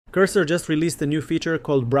Cursor just released a new feature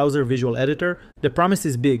called Browser Visual Editor. The promise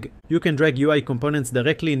is big. You can drag UI components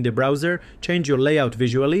directly in the browser, change your layout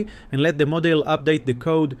visually, and let the model update the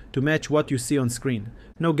code to match what you see on screen.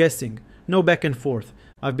 No guessing, no back and forth.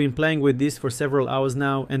 I've been playing with this for several hours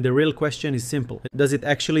now, and the real question is simple. Does it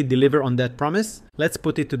actually deliver on that promise? Let's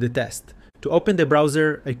put it to the test. To open the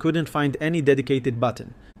browser, I couldn't find any dedicated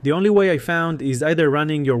button. The only way I found is either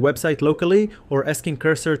running your website locally or asking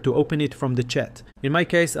Cursor to open it from the chat. In my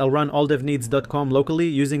case, I'll run alldevneeds.com locally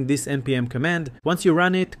using this npm command. Once you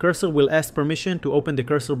run it, Cursor will ask permission to open the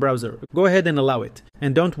Cursor browser. Go ahead and allow it.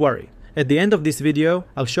 And don't worry. At the end of this video,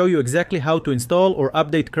 I'll show you exactly how to install or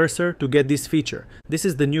update Cursor to get this feature. This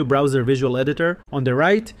is the new Browser Visual Editor. On the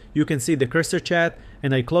right, you can see the Cursor chat,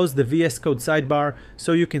 and I closed the VS Code sidebar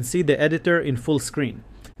so you can see the editor in full screen.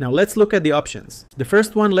 Now let's look at the options. The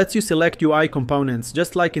first one lets you select UI components,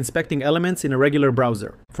 just like inspecting elements in a regular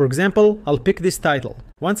browser. For example, I'll pick this title.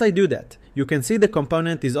 Once I do that, you can see the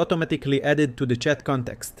component is automatically added to the chat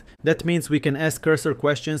context. That means we can ask Cursor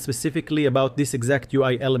questions specifically about this exact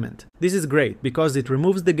UI element. This is great because it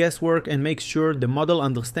removes the guesswork and makes sure the model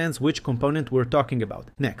understands which component we're talking about.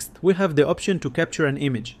 Next, we have the option to capture an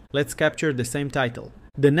image. Let's capture the same title.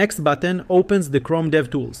 The next button opens the Chrome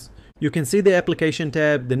DevTools. You can see the application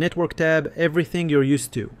tab, the network tab, everything you're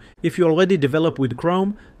used to. If you already develop with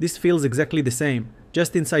Chrome, this feels exactly the same,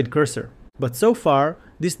 just inside Cursor. But so far,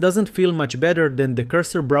 this doesn't feel much better than the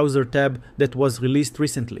Cursor browser tab that was released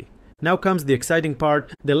recently. Now comes the exciting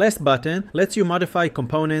part. The last button lets you modify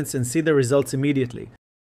components and see the results immediately.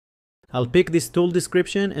 I'll pick this tool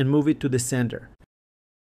description and move it to the center.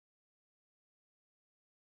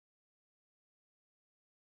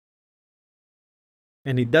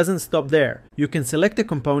 And it doesn't stop there. You can select a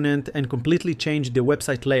component and completely change the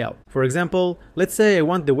website layout. For example, let's say I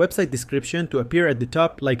want the website description to appear at the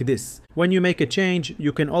top like this. When you make a change,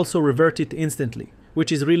 you can also revert it instantly,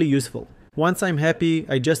 which is really useful. Once I'm happy,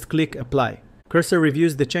 I just click Apply. Cursor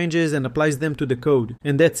reviews the changes and applies them to the code.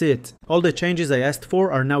 And that's it. All the changes I asked for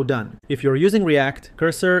are now done. If you're using React,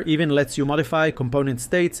 Cursor even lets you modify component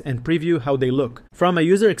states and preview how they look. From a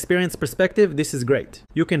user experience perspective, this is great.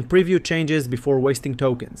 You can preview changes before wasting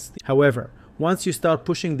tokens. However, once you start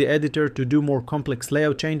pushing the editor to do more complex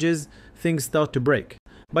layout changes, things start to break.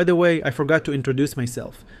 By the way, I forgot to introduce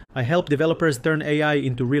myself. I help developers turn AI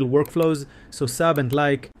into real workflows, so sub and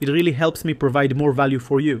like. It really helps me provide more value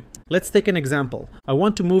for you. Let's take an example. I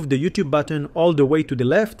want to move the YouTube button all the way to the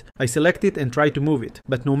left. I select it and try to move it.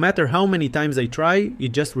 But no matter how many times I try,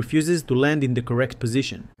 it just refuses to land in the correct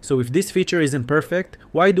position. So if this feature isn't perfect,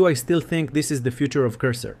 why do I still think this is the future of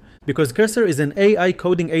Cursor? Because Cursor is an AI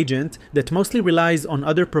coding agent that mostly relies on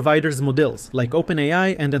other providers' models, like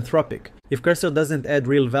OpenAI and Anthropic. If Cursor doesn't add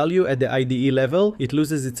real value at the IDE level, it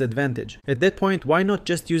loses its advantage. At that point, why not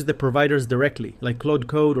just use the providers directly, like Claude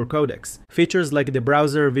Code or Codex? Features like the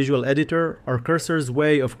Browser Visual Editor are Cursor's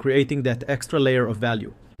way of creating that extra layer of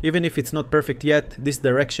value. Even if it's not perfect yet, this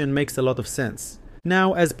direction makes a lot of sense.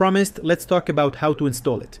 Now, as promised, let's talk about how to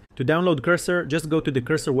install it. To download Cursor, just go to the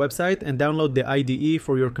Cursor website and download the IDE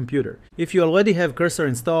for your computer. If you already have Cursor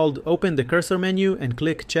installed, open the Cursor menu and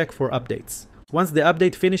click Check for updates. Once the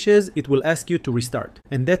update finishes, it will ask you to restart.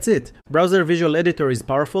 And that's it. Browser Visual Editor is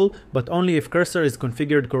powerful, but only if Cursor is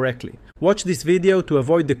configured correctly. Watch this video to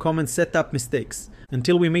avoid the common setup mistakes.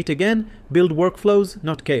 Until we meet again, build workflows,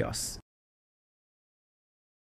 not chaos.